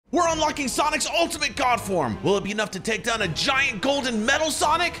unlocking Sonic's ultimate god form. Will it be enough to take down a giant golden metal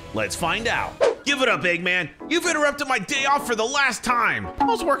Sonic? Let's find out. Give it up, Eggman. You've interrupted my day off for the last time. I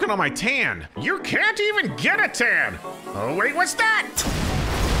was working on my tan. You can't even get a tan. Oh, wait, what's that?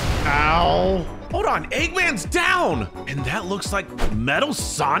 Ow. Hold on, Eggman's down. And that looks like Metal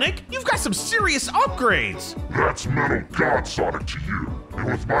Sonic? You've got some serious upgrades. That's Metal God Sonic to you. And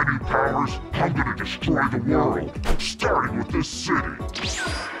with my new powers, I'm gonna destroy the world, starting with this city.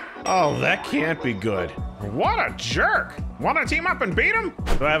 Oh, that can't be good. What a jerk. Want to team up and beat him?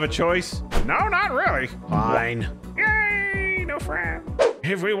 Do I have a choice? No, not really. Fine. Yay, no friend.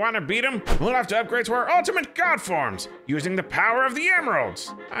 If we want to beat him, we'll have to upgrade to our ultimate god forms, using the power of the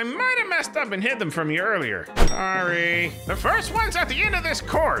emeralds. I might have messed up and hid them from you earlier. Sorry. The first one's at the end of this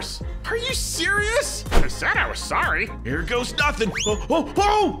course. Are you serious? I said I was sorry. Here goes nothing.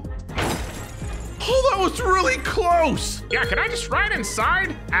 Oh, that was really close. Yeah, can I just ride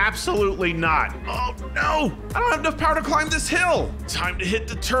inside? Absolutely not. Oh no, I don't have enough power to climb this hill. Time to hit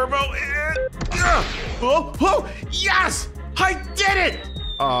the turbo and, oh, yes, I did it.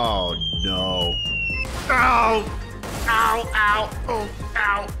 Oh no. Ow, oh,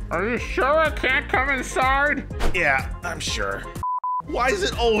 ow. Are you sure I can't come inside? Yeah, I'm sure. Why is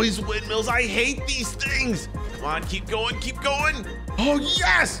it always windmills? I hate these things. Come on, keep going, keep going. Oh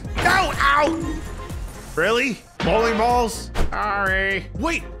yes, ow. Really? Bowling balls? Sorry.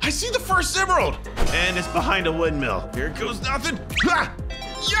 Wait, I see the first emerald! And it's behind a windmill. Here goes nothing. Ha!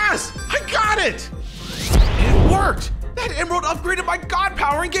 Yes! I got it! It worked! That emerald upgraded my god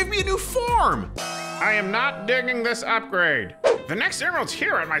power and gave me a new form! I am not digging this upgrade. The next emerald's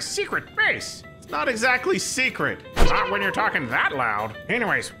here at my secret base. It's not exactly secret. Not when you're talking that loud.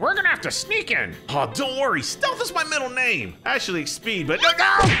 Anyways, we're gonna have to sneak in. Oh, don't worry. Stealth is my middle name. Actually, speed, but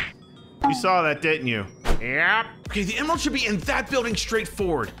no! You saw that, didn't you? Yep. Okay, the emerald should be in that building straight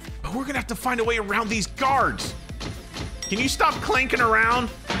forward. But we're gonna have to find a way around these guards. Can you stop clanking around?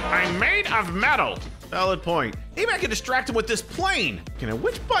 I'm made of metal. Valid point. Maybe I can distract him with this plane. Okay, now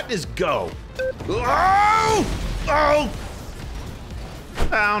which button is go? Oh!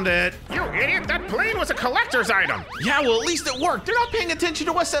 Found it. You idiot, that plane was a collector's item. Yeah, well, at least it worked. They're not paying attention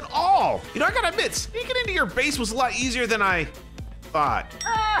to us at all. You know, I gotta admit, sneaking into your base was a lot easier than I thought.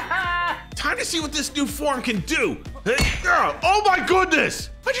 Time to see what this new form can do. Oh my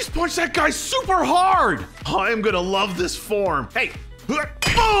goodness! I just punched that guy super hard. I am gonna love this form. Hey,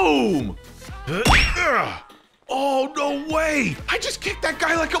 boom! Oh, no way! I just kicked that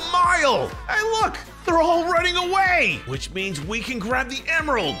guy like a mile! Hey, look! They're all running away! Which means we can grab the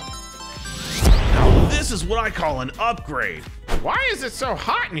emerald. Now, this is what I call an upgrade. Why is it so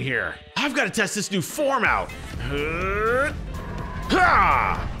hot in here? I've got to test this new form out.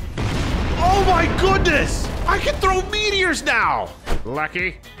 Ha! Oh my goodness! I can throw meteors now!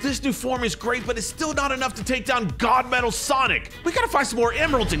 Lucky. This new form is great, but it's still not enough to take down God Metal Sonic. We gotta find some more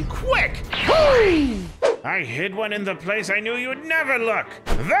emeralds and quick! Woo! I hid one in the place I knew you'd never look.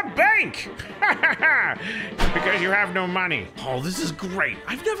 The bank! Because you have no money. Oh, this is great.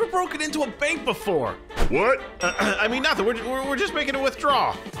 I've never broken into a bank before. What? I mean, nothing. We're just making a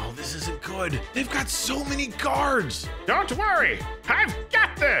withdrawal. Oh, this isn't good. They've got so many guards. Don't worry. I've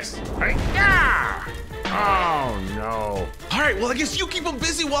got this. Yeah! Oh, no. All right, well, I guess you keep them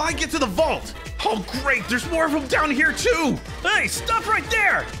busy while I get to the vault. Oh, great. There's more of them down here, too. Hey, stop right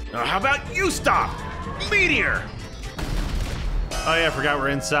there. How about you stop? Meteor. Oh, yeah, I forgot we're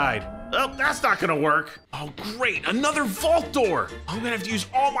inside. Oh, that's not gonna work. Oh, great. Another vault door. I'm gonna have to use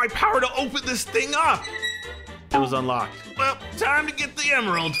all my power to open this thing up. It was unlocked. Well, time to get the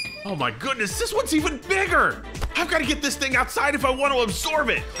emerald. Oh my goodness, this one's even bigger. I've got to get this thing outside if I want to absorb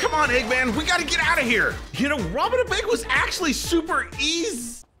it. Come on, Eggman, we got to get out of here. You know, robbing a bank was actually super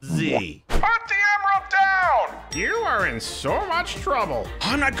easy. Put the emerald down! You are in so much trouble.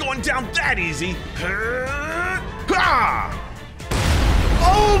 I'm not going down that easy.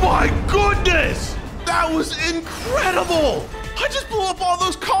 Oh my goodness! That was incredible! I just blew up all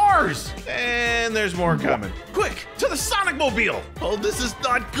those cars! And there's more coming. Quick, to the Sonic Mobile! Oh, this is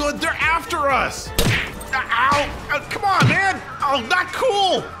not good. They're after us! Ow! Come on, man! Oh, not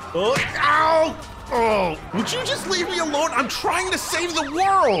cool! Oh, ow! Oh, would you just leave me alone? I'm trying to save the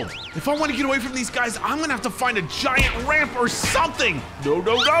world! If I want to get away from these guys, I'm gonna have to find a giant ramp or something! No,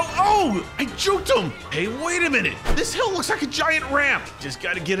 no, no! Oh! I juked him! Hey, wait a minute! This hill looks like a giant ramp! Just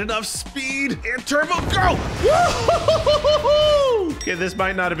gotta get enough speed and turbo go! Woo-hoo-hoo-hoo-hoo! Okay, this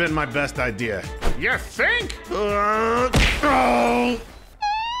might not have been my best idea. You think? Oh!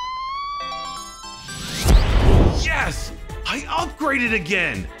 Yes! I upgraded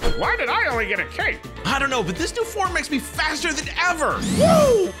again. Why did I only get a cape? I don't know, but this new form makes me faster than ever.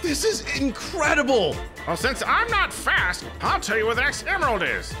 Woo! This is incredible. Well, since I'm not fast, I'll tell you where the next emerald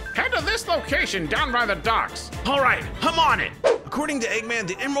is. Head to this location down by the docks. All right, I'm on it. According to Eggman,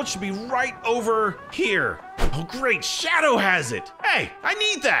 the emerald should be right over here. Oh, great, Shadow has it. Hey, I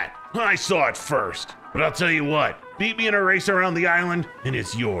need that. I saw it first, but I'll tell you what. Beat me in a race around the island, and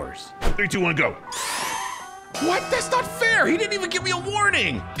it's yours. 3, 2, 1, go. What? That's not fair. He didn't even give me a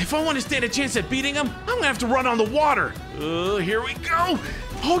warning. If I want to stand a chance at beating him, I'm gonna have to run on the water. Here we go.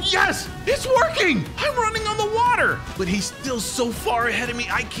 Oh, yes, it's working. I'm running on the water, but he's still so far ahead of me,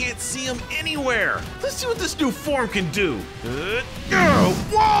 I can't see him anywhere. Let's see what this new form can do.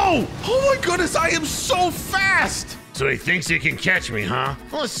 Whoa! Oh my goodness, I am so fast. So he thinks he can catch me, huh?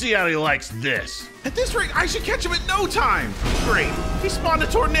 Well, let's see how he likes this. At this rate, I should catch him in no time. Great, he spawned a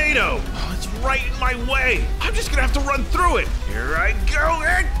tornado. Oh, it's right in my way. I'm just gonna have to run through it. Here I go,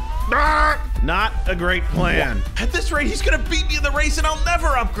 and not a great plan. At this rate, he's gonna beat me in the race and I'll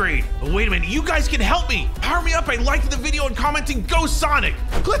never upgrade. But wait a minute, you guys can help me. Power me up by liking the video and commenting Go Sonic.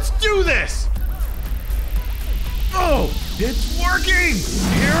 Let's do this. Oh, it's working.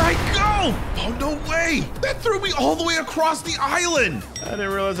 Here I go. Oh, no way. That threw me all the way across the island. I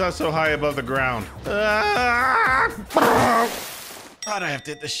didn't realize I was so high above the ground. Thought I have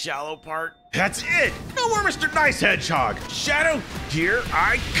to hit the shallow part. That's it. No more Mr. Nice Hedgehog. Shadow, here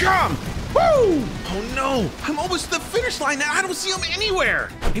I come. Woo! Oh no, I'm almost to the finish line now. I don't see him anywhere.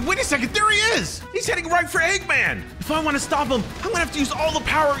 Hey, wait a second, there he is. He's heading right for Eggman. If I want to stop him, I'm gonna have to use all the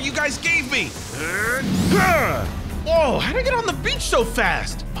power you guys gave me. Whoa, how did I get on the beach so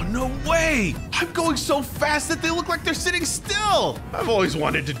fast? Oh, no way. I'm going so fast that they look like they're sitting still. I've always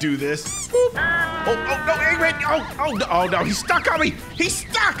wanted to do this. Boop. Oh, no, Eggman. Oh, no, he's stuck on me. He's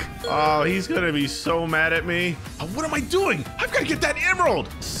stuck. Oh, he's gonna be so mad at me. Oh, what am I doing? I've got to get that emerald.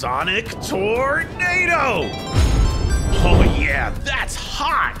 Sonic Tornado. Oh, yeah, that's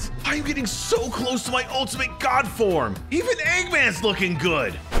hot. I'm getting so close to my ultimate god form. Even Eggman's looking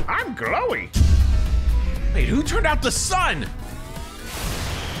good. I'm glowy. Wait, who turned out the sun?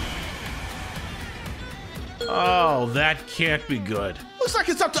 Oh, that can't be good. Looks like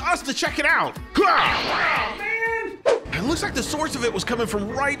it's up to us to check it out. Oh, man. It looks like the source of it was coming from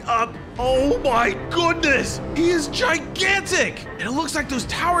right up. Oh my goodness, he is gigantic. And it looks like those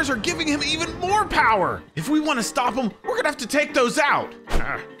towers are giving him even more power. If we want to stop him, we're gonna have to take those out.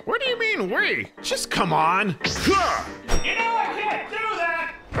 What do you mean we? Just come on. You know I can't do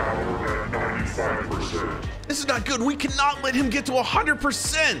that. Power at 95%. This is not good. We cannot let him get to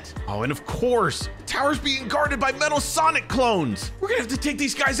 100%. Oh, and of course, the tower's being guarded by Metal Sonic clones. We're gonna have to take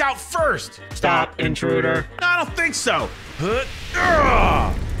these guys out first. Stop, intruder. No, I don't think so.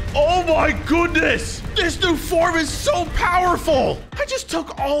 Oh my goodness! This new form is so powerful! I just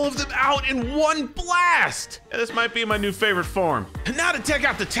took all of them out in one blast! Yeah, this might be my new favorite form. And now to take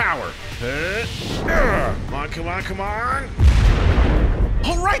out the tower. Come on, come on, come on.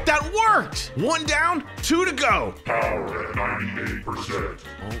 All right, that worked! 1 down, 2 to go. Power at 98%.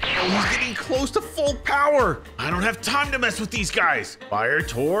 Oh, he's getting close to full power. I don't have time to mess with these guys. Fire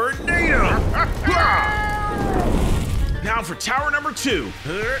Tornado! Now for tower number 2.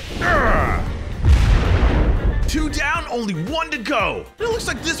 2 down, only 1 to go. It looks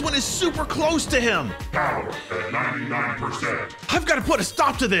like this one is super close to him. Power at 99%. I've got to put a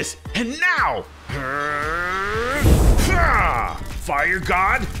stop to this, and now. Fire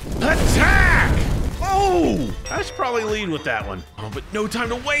God, attack! Oh, I should probably lead with that one. Oh, but no time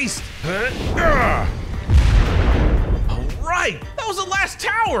to waste. All right, that was the last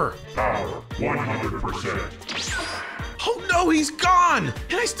tower. Power 100%. Oh no, he's gone!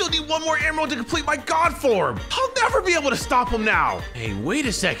 And I still need 1 more emerald to complete my god form. I'll never be able to stop him now. Hey, wait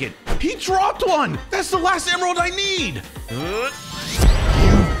a second. He dropped one. That's the last emerald I need.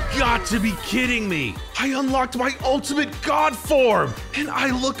 You've got to be kidding me. I unlocked my ultimate god form, and I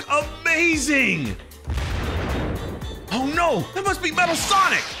look amazing. Oh no, that must be Metal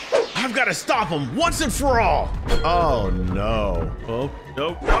Sonic. I've got to stop him once and for all. Oh no. Oh,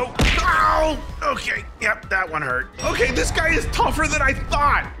 nope, nope. Ow! Okay, yep, that one hurt. Okay, this guy is tougher than I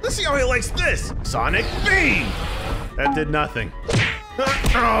thought. Let's see how he likes this. Sonic Beam! That did nothing.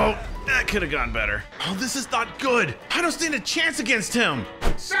 Oh, that could have gone better. Oh, this is not good. I don't stand a chance against him.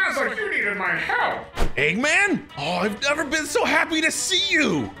 Sounds like you needed my help. Eggman? Oh, I've never been so happy to see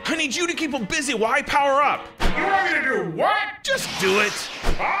you. I need you to keep him busy while I power up. You want me to do what? Just do it.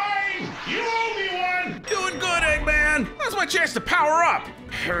 Fine. You owe me one. Doing good, Eggman. That's my chance to power up.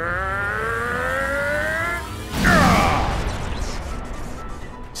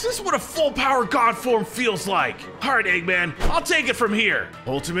 Is this is what a full power God form feels like. All right, Eggman, I'll take it from here.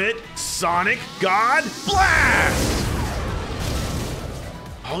 Ultimate Sonic God Blast!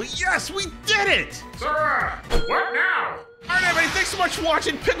 Oh yes, we did it! Sora, what now? All right, everybody, thanks so much for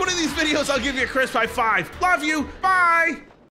watching. Pick one of these videos, I'll give you a crisp high five. Love you, bye!